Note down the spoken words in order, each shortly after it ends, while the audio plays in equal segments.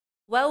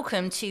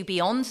Welcome to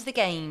Beyond the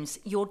Games,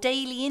 your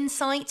daily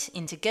insight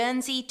into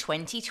Guernsey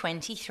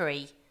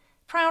 2023.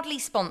 Proudly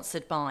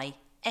sponsored by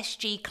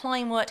SG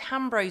Kleinwort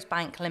Hambros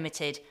Bank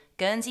Limited,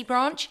 Guernsey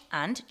branch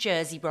and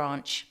Jersey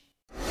branch.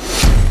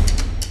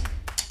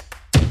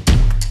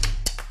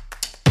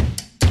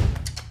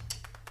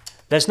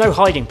 There's no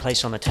hiding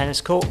place on the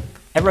tennis court.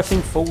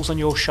 Everything falls on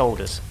your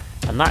shoulders,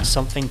 and that's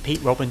something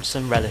Pete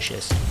Robinson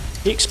relishes.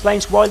 He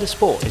explains why the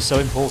sport is so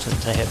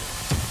important to him.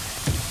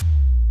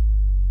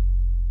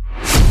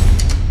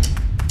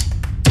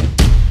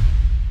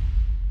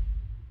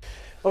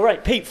 All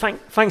right, Pete,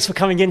 thanks for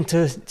coming in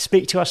to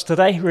speak to us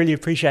today. Really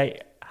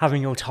appreciate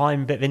having your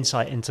time, a bit of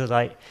insight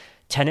into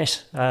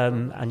tennis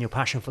and your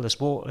passion for the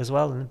sport as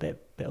well, and a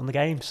bit on the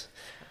games.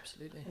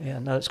 Absolutely. Yeah,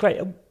 no, that's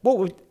great.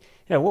 What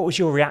was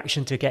your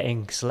reaction to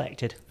getting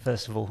selected?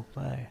 First of all,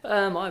 I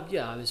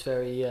was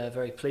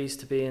very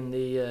pleased to be in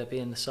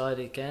the side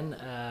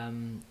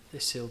again.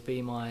 This will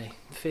be my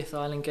 5th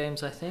Island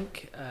Games, I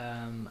think,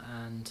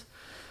 and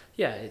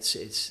yeah,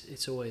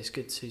 it's always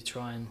good to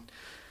try and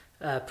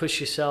push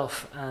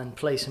yourself and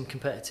play some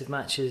competitive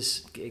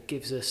matches. It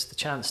gives us the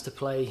chance to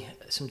play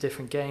some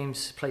different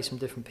games, play some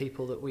different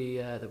people that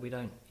we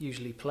don't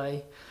usually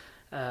play.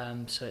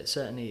 So it's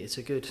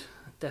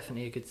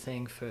definitely a good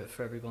thing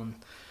for everyone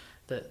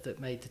that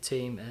made the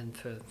team, and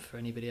for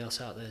anybody else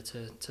out there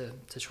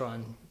to try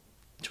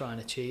and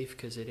achieve,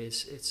 because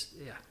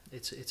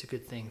it's a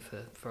good thing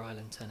for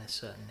island tennis,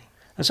 certainly.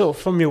 And sort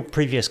of from your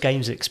previous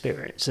games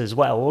experience as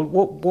well,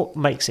 what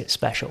makes it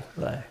special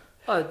though?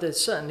 Oh, there's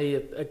certainly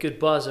a good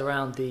buzz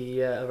around the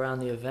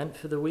event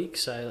for the week.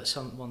 So that's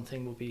one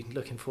thing we'll be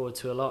looking forward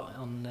to a lot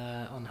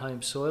on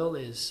home soil.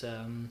 There's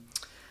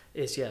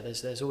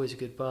always a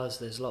good buzz.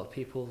 There's a lot of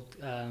people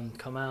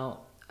come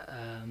out.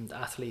 The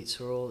athletes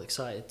are all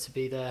excited to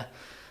be there,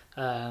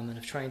 and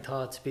have trained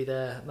hard to be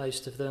there,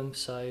 most of them.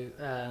 So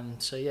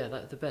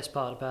the best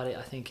part about it,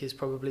 I think, is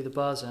probably the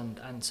buzz.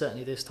 And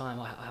certainly this time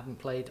I didn't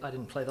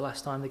play the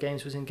last time the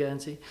games was in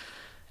Guernsey.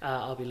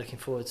 I'll be looking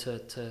forward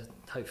to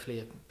hopefully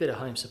a bit of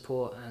home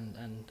support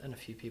and a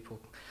few people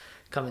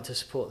coming to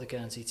support the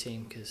Guernsey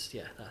team, because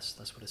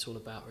that's what it's all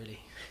about,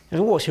 really.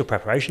 And what's your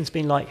preparations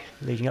been like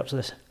leading up to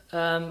this?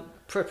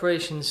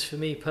 Preparations for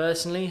me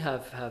personally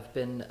have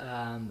been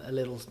a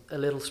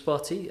little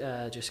spotty,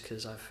 just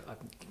because I've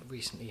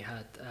recently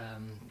had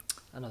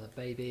another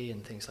baby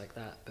and things like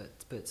that.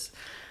 But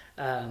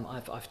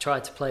I've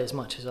tried to play as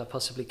much as I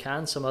possibly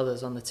can. Some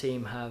others on the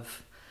team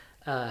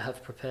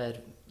have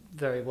prepared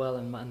very well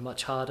and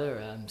much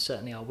harder.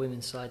 Certainly our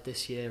women's side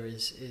this year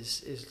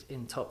is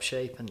in top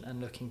shape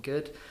and looking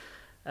good,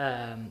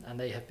 and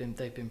they've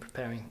been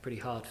preparing pretty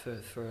hard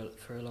for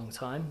a long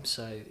time.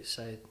 So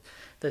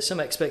there's some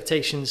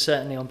expectations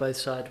certainly on both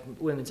sides,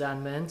 women's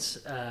and men's.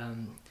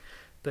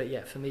 But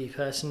yeah, for me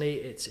personally,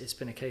 it's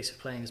been a case of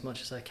playing as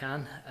much as I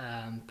can.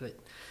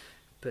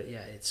 But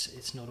yeah,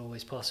 it's not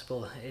always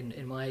possible.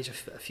 In my age, a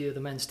few of the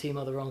men's team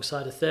are the wrong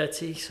side of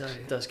 30, so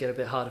it does get a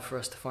bit harder for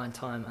us to find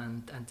time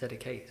and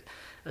dedicate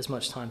as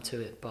much time to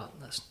it. But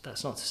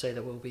that's not to say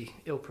that we'll be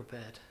ill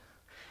prepared.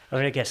 I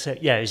mean, I guess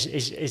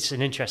it's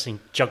an interesting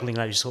juggling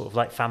those sort of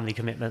like family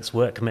commitments,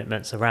 work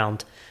commitments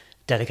around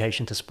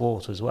dedication to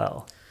sport as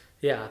well.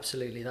 Yeah,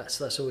 absolutely.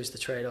 That's always the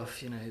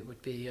trade-off. You know, it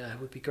would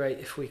be great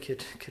if we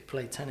could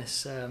play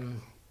tennis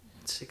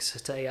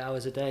 6 to 8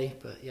 hours a day.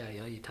 But yeah,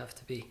 you'd have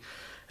to be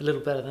a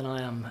little better than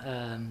I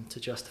am to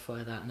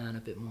justify that and earn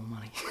a bit more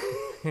money.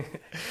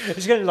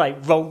 It's going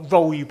to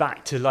roll you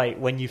back to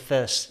when you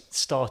first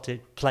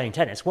started playing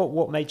tennis.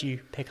 What made you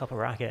pick up a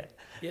racket?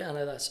 Yeah,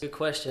 no, that's a good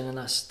question, and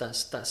that's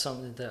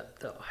something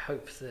that I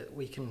hope that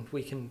we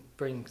can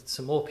bring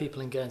some more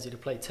people in Guernsey to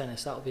play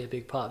tennis. That will be a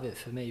big part of it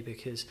for me,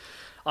 because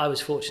I was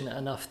fortunate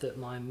enough that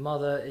my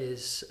mother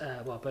is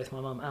both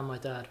my mum and my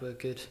dad were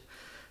good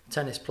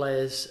tennis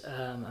players,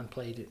 and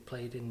played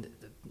in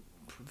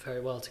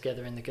very well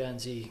together in the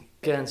Guernsey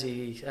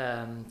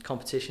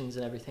competitions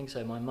and everything.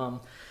 So my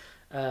mum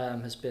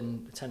has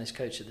been a tennis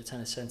coach at the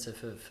tennis centre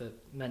for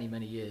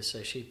many years.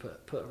 So she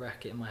put a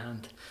racket in my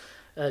hand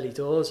early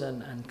doors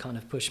and kind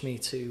of pushed me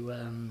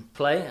to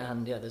play.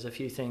 And yeah, there's a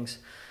few things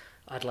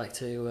I'd like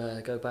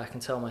to go back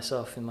and tell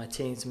myself in my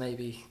teens,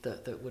 maybe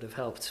that would have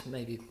helped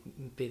maybe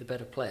be a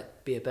better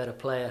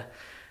player.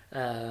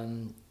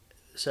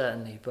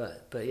 Certainly,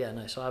 but yeah,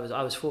 no. So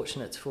I was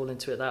fortunate to fall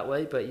into it that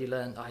way. But you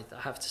learn. I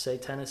have to say,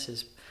 tennis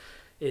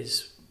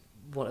is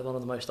one of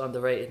the most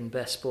underrated and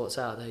best sports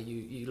out there.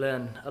 You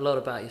learn a lot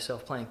about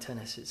yourself playing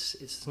tennis.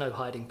 It's no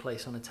hiding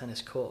place on a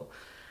tennis court.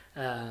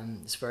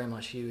 It's very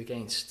much you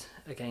against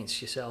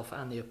yourself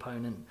and the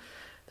opponent.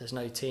 There's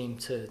no team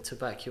to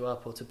back you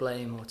up or to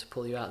blame or to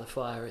pull you out of the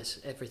fire.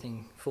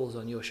 Everything falls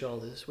on your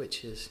shoulders,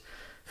 which is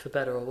for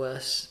better or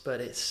worse. But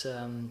that's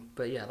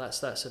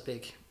a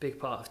big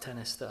part of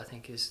tennis that I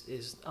think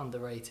is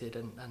underrated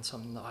and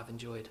something that I've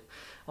enjoyed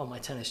on my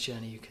tennis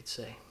journey, you could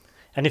say.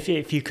 And if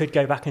you could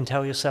go back and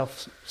tell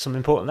yourself some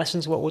important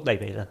lessons, what would they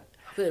be then?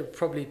 It would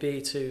probably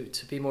be to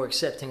be more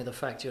accepting of the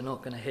fact you're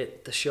not going to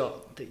hit the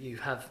shot that you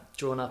have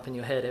drawn up in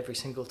your head every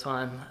single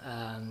time.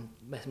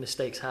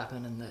 Mistakes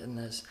happen, and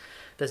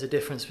there's a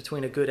difference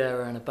between a good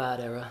error and a bad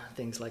error,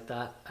 things like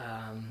that.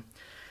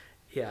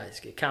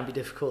 It can be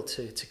difficult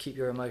to keep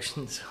your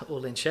emotions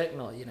all in check.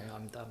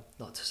 I'm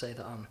not to say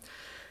that I'm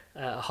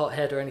a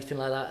hothead or anything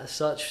like that as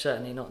such.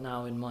 Certainly not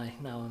now.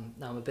 Now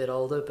I'm a bit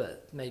older,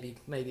 but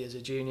maybe as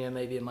a junior,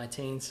 maybe in my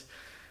teens,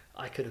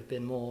 I could have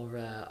been more.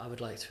 I would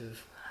like to have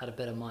had a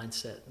better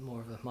mindset, more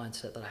of a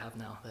mindset that I have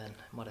now. Then it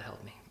might have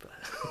helped me,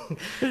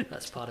 but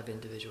that's part of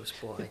individual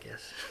sport, I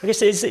guess. I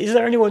guess is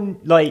there anyone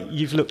like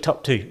you've looked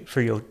up to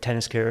through your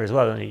tennis career as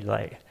well? Any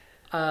like?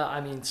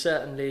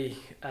 Certainly,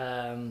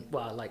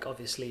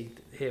 obviously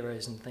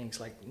heroes and things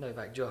like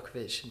Novak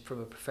Djokovic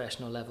from a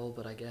professional level,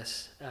 but I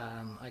guess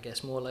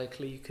more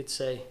locally you could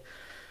say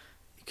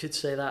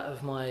that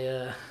of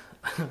my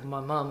my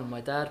mum and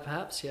my dad,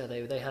 perhaps. Yeah,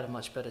 they had a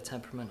much better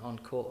temperament on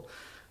court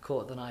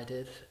than I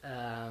did,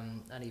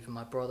 and even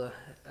my brother.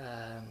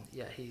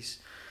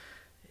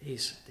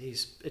 He's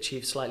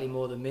achieved slightly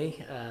more than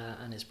me,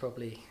 and is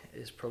probably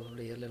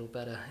a little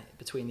better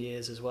between the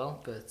years as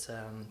well. But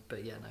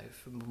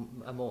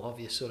a more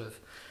obvious sort of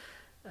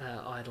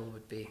idol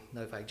would be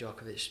Novak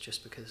Djokovic,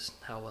 just because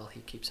how well he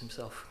keeps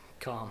himself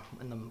calm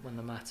when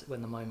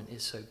the moment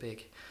is so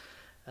big.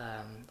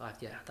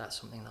 That's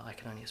something that I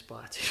can only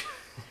aspire to.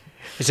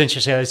 It's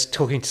interesting. I was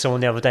talking to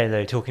someone the other day. They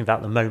were talking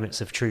about the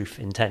moments of truth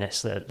in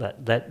tennis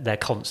that they're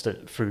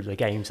constant through the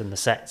games and the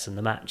sets and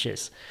the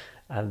matches.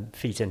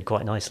 Feeds in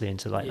quite nicely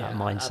into that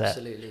mindset.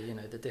 Absolutely.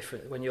 The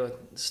different when you're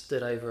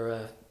stood over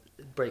a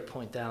break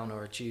point down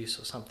or a deuce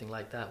or something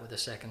like that with a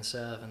second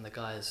serve, and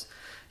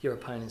your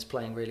opponent's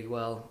playing really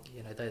well.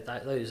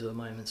 Those are the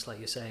moments, like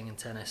you're saying, in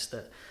tennis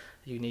that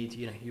you need.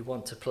 You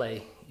want to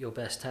play your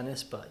best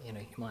tennis, but you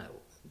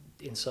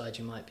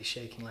might be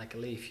shaking like a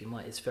leaf.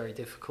 It's very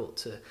difficult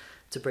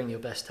to bring your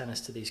best tennis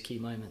to these key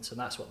moments, and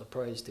that's what the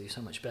pros do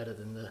so much better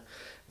than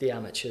the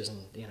amateurs.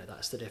 And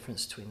that's the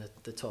difference between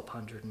the top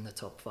 100 and the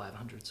top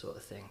 500 sort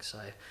of thing. So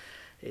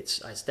it's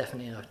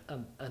definitely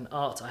an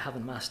art I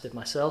haven't mastered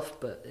myself,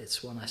 but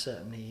it's one I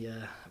certainly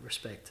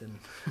respect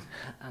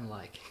and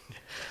like.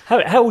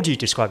 How would you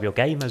describe your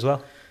game as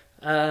well?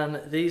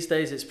 These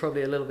days it's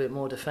probably a little bit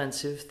more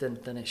defensive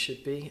than it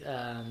should be.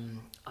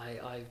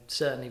 I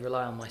certainly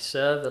rely on my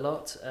serve a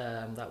lot.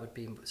 That would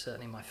be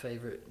certainly my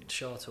favourite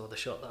shot, or the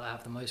shot that I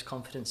have the most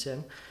confidence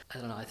in. I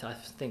don't know, I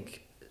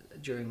think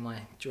during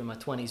my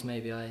 20s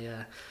maybe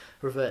I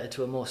reverted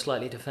to a more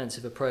slightly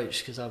defensive approach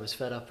because I was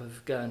fed up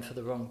of going for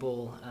the wrong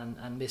ball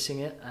and missing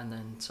it, and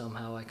then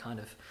somehow I kind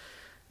of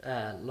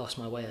lost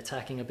my way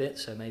attacking a bit.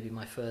 So maybe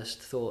my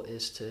first thought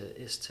is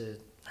to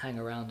hang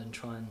around and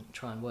try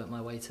and work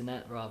my way to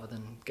net rather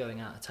than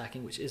going out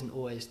attacking, which isn't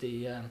always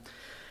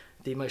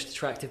the most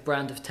attractive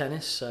brand of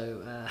tennis.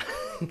 So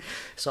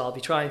so I'll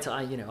be trying to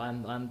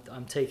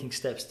I'm taking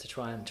steps to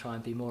try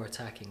and be more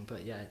attacking.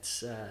 But yeah,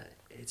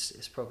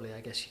 it's probably, I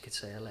guess you could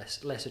say, a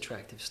less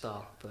attractive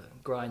style,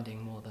 but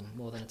grinding more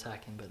than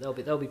attacking. But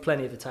there'll be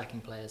plenty of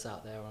attacking players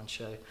out there on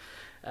show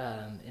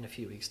in a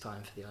few weeks'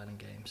 time for the Island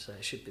Games. So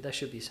there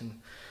should be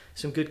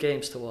some good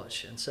games to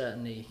watch. And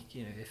certainly,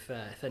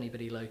 if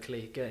anybody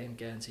locally in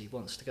Guernsey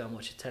wants to go and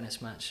watch a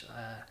tennis match,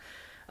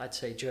 I'd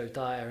say Jo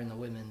Dyer in the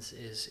women's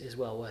is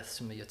well worth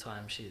some of your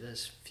time.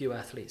 There's few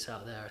athletes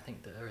out there, I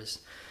think, that are as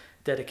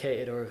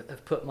dedicated or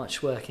have put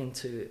much work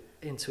into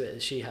it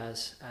as she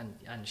has,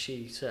 and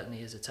she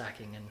certainly is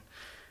attacking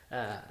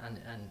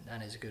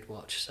and is a good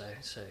watch.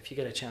 So if you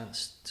get a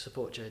chance,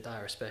 support Jo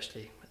Dyer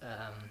especially.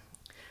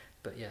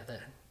 But yeah,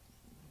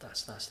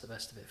 that's the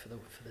best of it for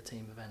the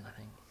team event, I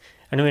think.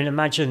 And I mean,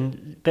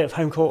 imagine a bit of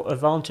home court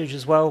advantage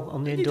as well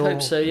on the indoor. I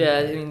hope so, yeah.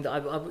 I mean,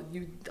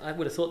 I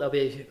would have thought there'll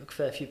be a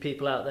fair few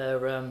people out there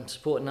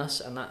supporting us,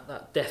 and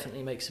that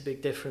definitely makes a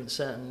big difference.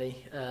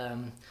 Certainly,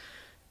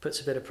 puts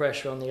a bit of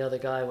pressure on the other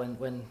guy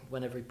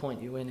when every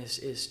point you win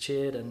is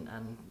cheered,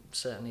 and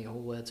certainly all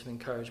words of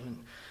encouragement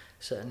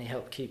certainly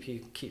help keep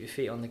your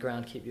feet on the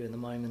ground, keep you in the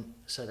moment.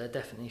 So there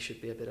definitely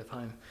should be a bit of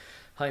home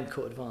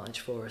court advantage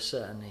for us,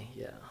 certainly,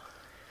 yeah.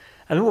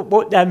 And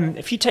what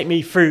if you take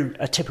me through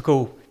a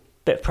typical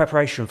bit of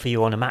preparation for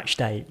you on a match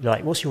day?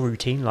 Like, what's your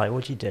routine like?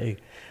 What do you do?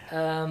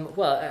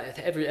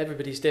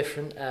 Everybody's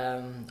different.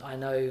 I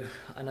know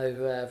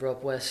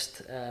Rob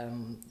West,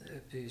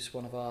 who's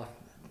one of our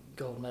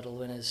gold medal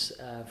winners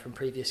from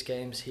previous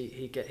games.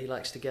 He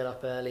likes to get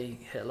up early,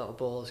 hit a lot of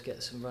balls,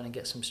 get some running,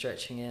 get some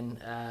stretching in,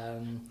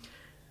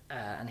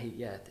 and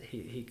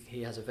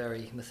he has a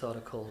very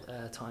methodical,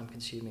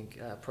 time-consuming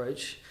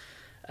approach.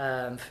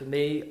 For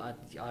me,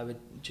 I would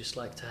just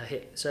like to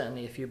hit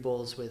certainly a few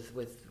balls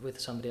with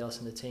somebody else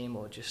in the team,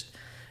 or just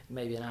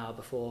maybe an hour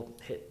before,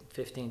 hit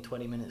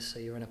 15-20 minutes, so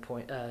you're in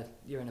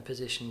a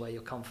position where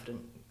you're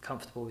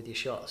comfortable with your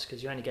shots,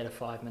 because you only get a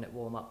 5-minute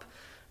warm up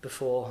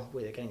before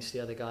against the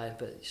other guy,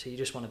 but so you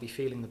just want to be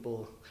feeling the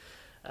ball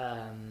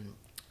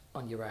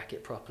on your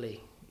racket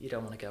properly. You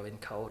don't want to go in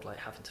cold, like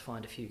having to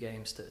find a few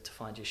games to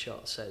find your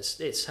shots. So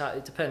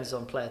it depends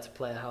on player to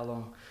player how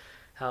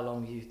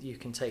long you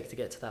can take to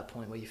get to that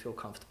point where you feel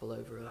comfortable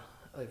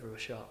over a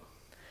shot.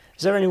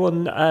 Is there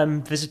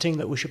anyone visiting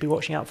that we should be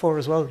watching out for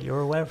as well,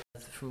 you're aware of?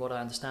 From what I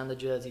understand, the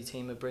Jersey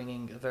team are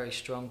bringing a very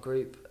strong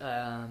group.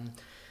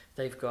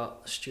 They've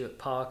got Stuart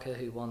Parker,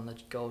 who won the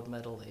gold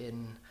medal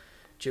in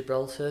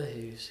Gibraltar,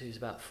 who's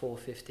about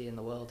 450 in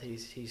the world.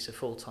 He's a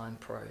full-time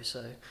pro,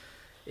 so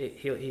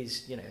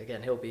he's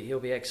he'll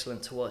be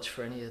excellent to watch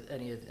for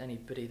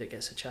anybody that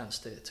gets a chance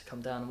to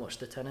come down and watch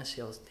the tennis.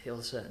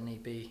 He'll certainly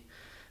be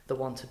the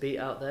one to beat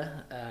out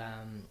there.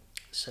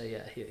 So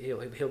yeah,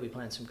 he'll be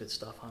playing some good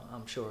stuff.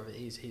 I'm sure of it.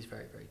 He's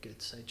very, very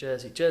good. So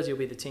Jersey will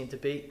be the team to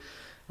beat,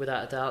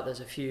 without a doubt. There's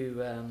a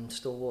few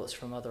stalwarts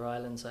from other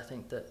islands, I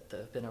think, that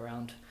have been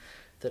around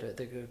that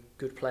are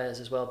good players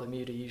as well.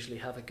 Bermuda usually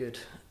have a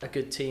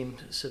good team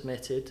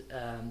submitted.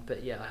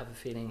 But yeah, I have a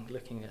feeling,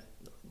 looking at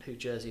who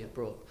Jersey have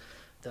brought,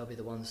 they'll be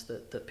the ones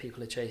that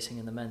people are chasing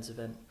in the men's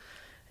event.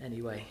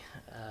 Anyway,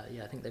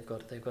 I think they've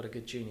got a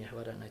good junior who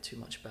I don't know too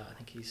much about. I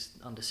think he's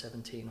under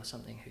 17 or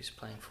something, who's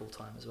playing full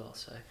time as well.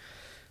 So,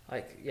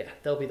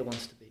 they'll be the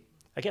ones to beat.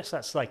 I guess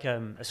that's like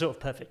a sort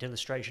of perfect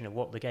illustration of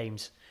what the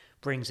games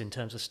brings in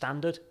terms of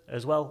standard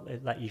as well.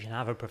 Like, you can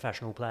have a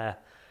professional player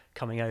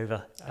coming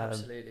over.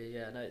 Absolutely,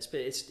 yeah. No, it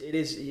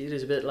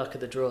is a bit luck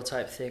of the draw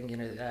type thing.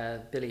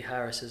 Billy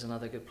Harris is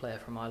another good player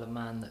from Isle of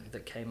Man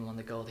that came and won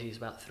the gold. He's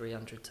about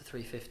 300 to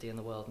 350 in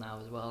the world now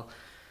as well.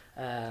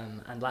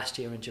 And last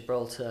year in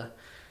Gibraltar,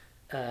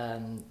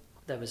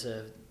 there was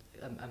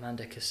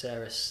Amanda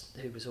Caceres,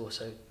 who was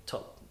also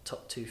top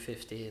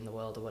 250 in the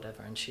world or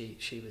whatever, and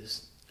she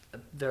was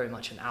very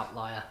much an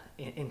outlier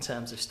in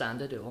terms of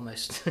standard. It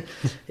almost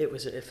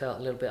it felt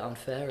a little bit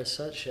unfair as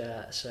such.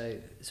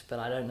 But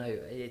I don't know.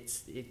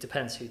 It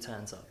depends who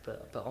turns up.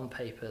 But on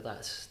paper,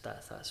 that's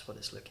what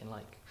it's looking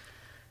like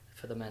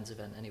for the men's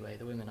event anyway.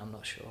 The women, I'm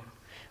not sure.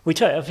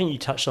 I think you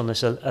touched on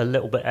this a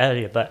little bit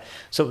earlier, but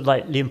sort of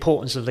like the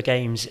importance of the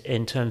games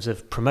in terms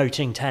of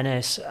promoting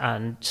tennis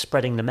and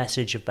spreading the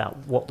message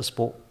about what the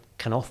sport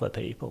can offer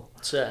people.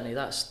 Certainly,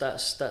 that's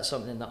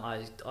something that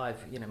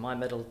I've my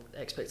medal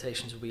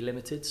expectations will be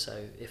limited.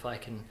 So if I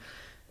can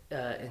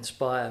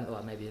inspire,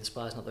 well, maybe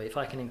inspire's not the way. If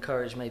I can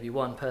encourage maybe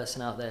one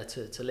person out there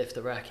to lift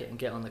the racket and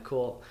get on the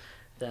court,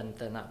 then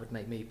that would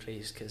make me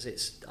pleased,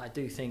 because I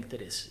do think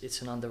that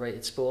it's an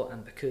underrated sport,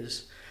 and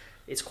because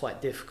it's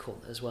quite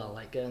difficult as well.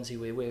 Like Guernsey,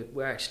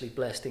 we're actually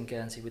blessed in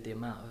Guernsey with the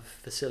amount of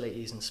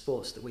facilities and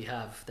sports that we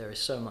have. There is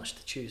so much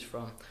to choose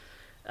from,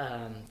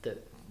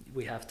 that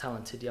we have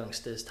talented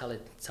youngsters,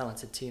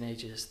 talented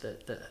teenagers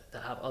that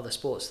have other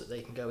sports that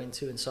they can go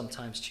into, and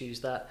sometimes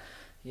choose that,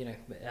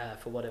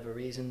 for whatever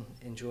reason,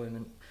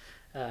 enjoyment,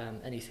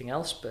 anything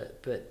else.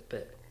 But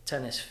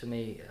tennis for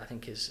me, I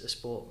think, is a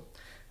sport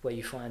where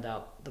you find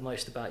out the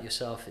most about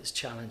yourself. It's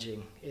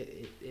challenging.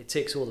 It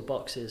ticks all the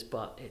boxes,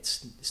 but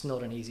it's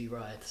not an easy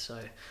ride.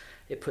 So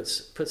it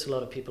puts a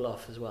lot of people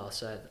off as well.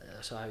 So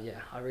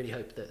I really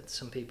hope that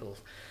some people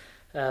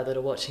that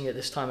are watching it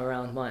this time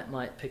around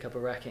might pick up a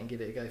racket and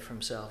give it a go for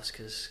themselves,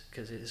 because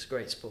it's a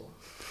great sport.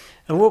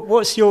 And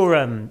what's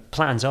your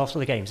plans after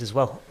the games as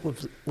well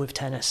with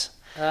tennis?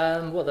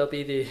 Well, there'll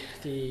be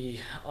the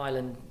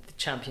island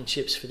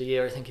championships for the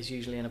year. I think is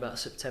usually in about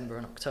September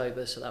and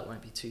October, so that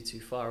won't be too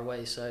far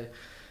away. So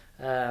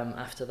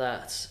after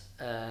that,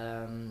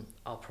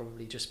 I'll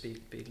probably just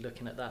be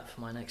looking at that for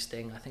my next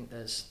thing. I think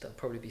there'll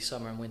probably be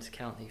summer and winter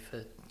county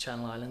for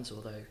Channel Islands,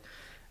 although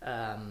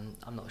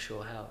I'm not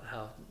sure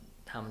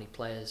how many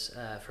players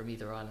from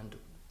either island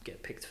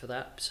get picked for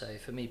that. So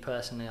for me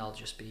personally, I'll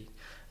just be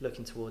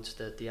looking towards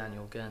the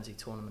annual Guernsey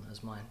tournament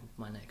as my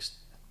next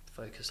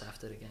focus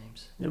after the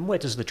games. And where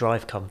does the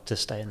drive come to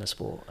stay in the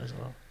sport as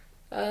well?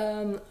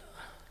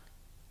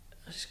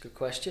 That's a good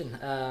question.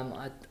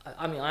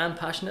 I mean, I am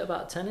passionate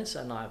about tennis,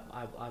 and I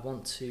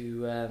want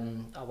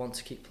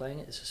to keep playing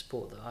it. It's a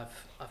sport that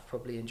I've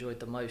probably enjoyed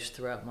the most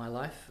throughout my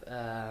life.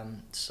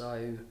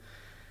 So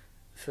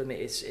for me,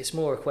 it's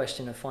more a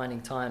question of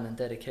finding time and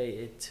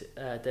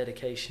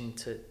dedication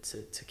to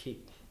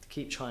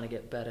keep trying to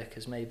get better,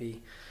 because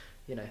maybe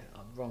I'm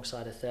wrong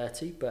side of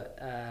 30, but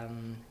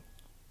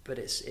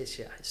it's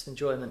the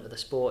enjoyment of the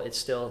sport. It's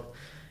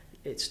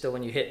still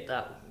when you hit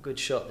that good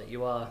shot that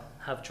you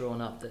have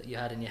drawn up, that you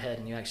had in your head,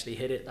 and you actually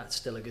hit it. That's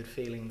still a good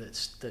feeling.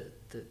 That's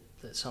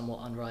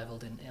somewhat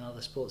unrivaled in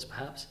other sports,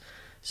 perhaps.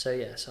 So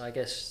I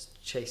guess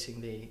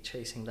chasing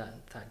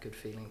that good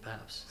feeling,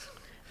 perhaps.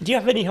 Do you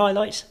have any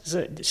highlights,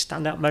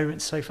 standout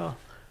moments so far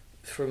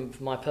from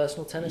my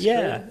personal tennis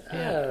career?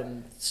 Yeah.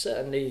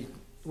 Certainly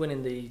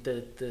winning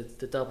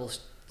the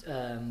doubles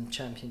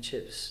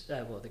championships.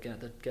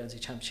 The Guernsey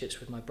championships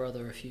with my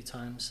brother a few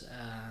times.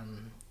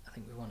 I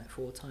think we won it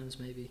 4 times,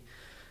 maybe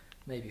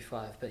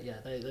 5. But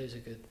yeah, those are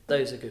good.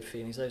 Those are good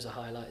feelings. Those are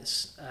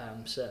highlights,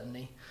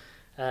 certainly.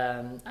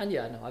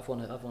 I've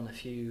won a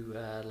few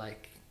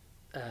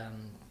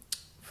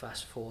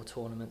Fast Four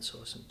tournaments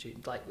or some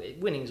like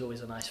winning is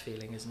always a nice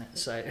feeling, isn't it?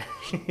 So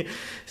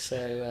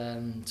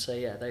so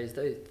yeah,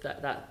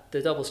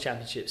 the doubles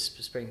championships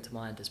spring to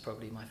mind is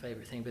probably my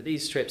favourite thing. But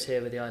these trips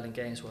here with the Island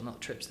Games, well, not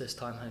trips this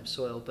time, home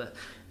soil, but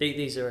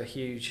these are a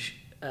huge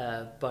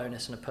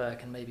bonus and a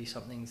perk, and maybe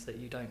some things that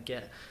you don't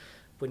get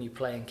when you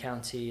play in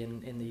county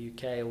in the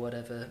UK or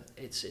whatever.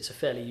 It's a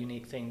fairly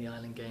unique thing, the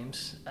Island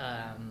Games,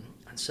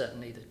 and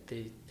certainly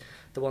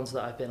the ones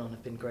that I've been on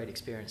have been great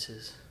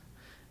experiences.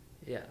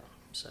 Yeah,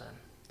 so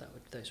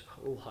those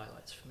are all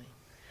highlights for me.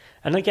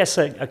 And I guess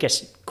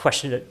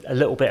question a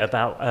little bit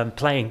about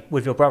playing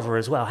with your brother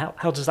as well.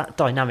 How does that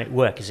dynamic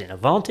work? Is it an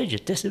advantage, a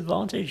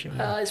disadvantage?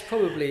 It's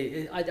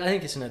probably. I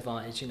think it's an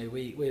advantage. You know,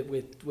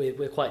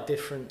 we're quite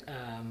different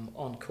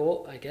on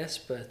court, I guess,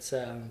 but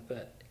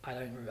I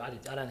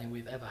don't think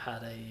we've ever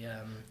had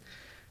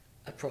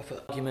a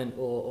proper argument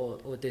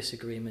or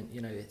disagreement.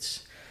 You know,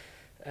 it's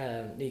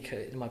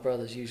Nico, my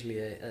brother's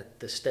usually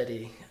the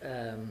steady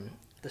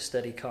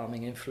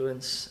calming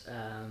influence.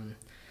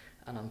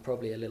 And I'm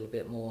probably a little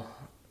bit more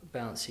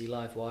bouncy,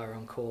 live wire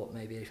on court,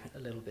 maybe a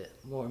little bit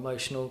more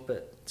emotional,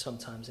 but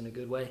sometimes in a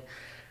good way.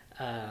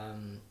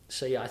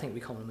 So yeah, I think we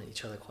complement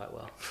each other quite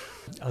well.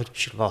 I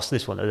should have asked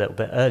this one a little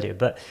bit earlier,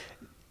 but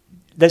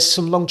there's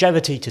some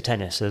longevity to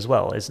tennis as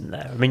well, isn't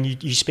there? I mean,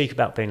 you speak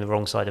about being the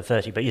wrong side of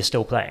 30, but you're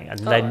still playing,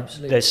 and then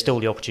absolutely. There's still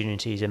the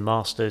opportunities in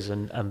Masters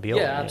and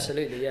beyond. Yeah,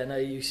 absolutely. Yeah, no,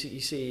 you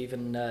see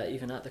even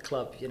at the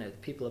club, you know,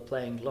 people are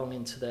playing long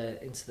into their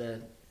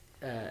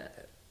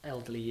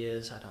elderly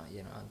years.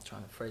 I'm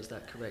trying to phrase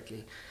that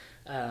correctly.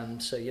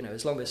 So you know,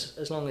 as long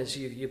as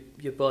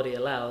your body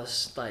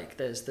allows, like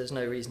there's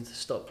no reason to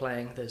stop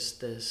playing.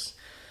 There's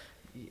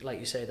like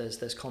you say,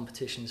 there's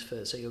competitions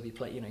so you'll be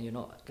play. You know, you're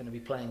not going to be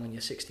playing when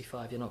you're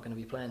 65. You're not going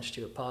to be playing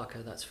Stuart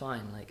Parker. That's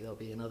fine. Like there'll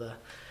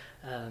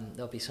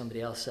be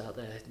somebody else out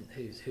there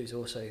who's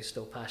also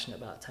still passionate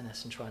about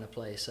tennis and trying to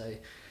play. So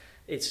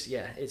it's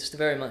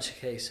very much a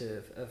case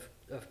of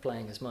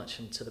playing as much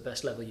and to the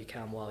best level you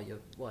can while your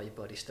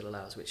body still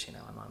allows. Which, you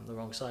know, I'm the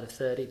wrong side of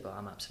 30, but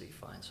I'm absolutely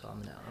fine. So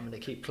I'm gonna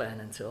keep playing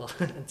until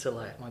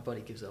my body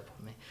gives up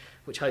on me,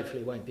 which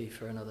hopefully won't be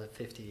for another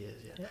 50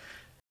 years yet. Yeah.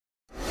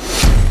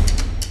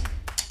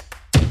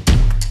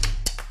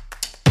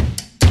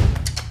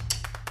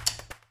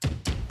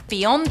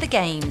 Beyond the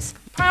Games,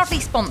 proudly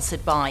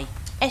sponsored by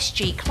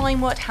SG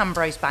Kleinwort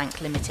Hambros Bank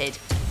Limited,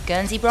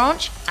 Guernsey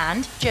branch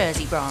and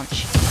Jersey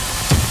branch.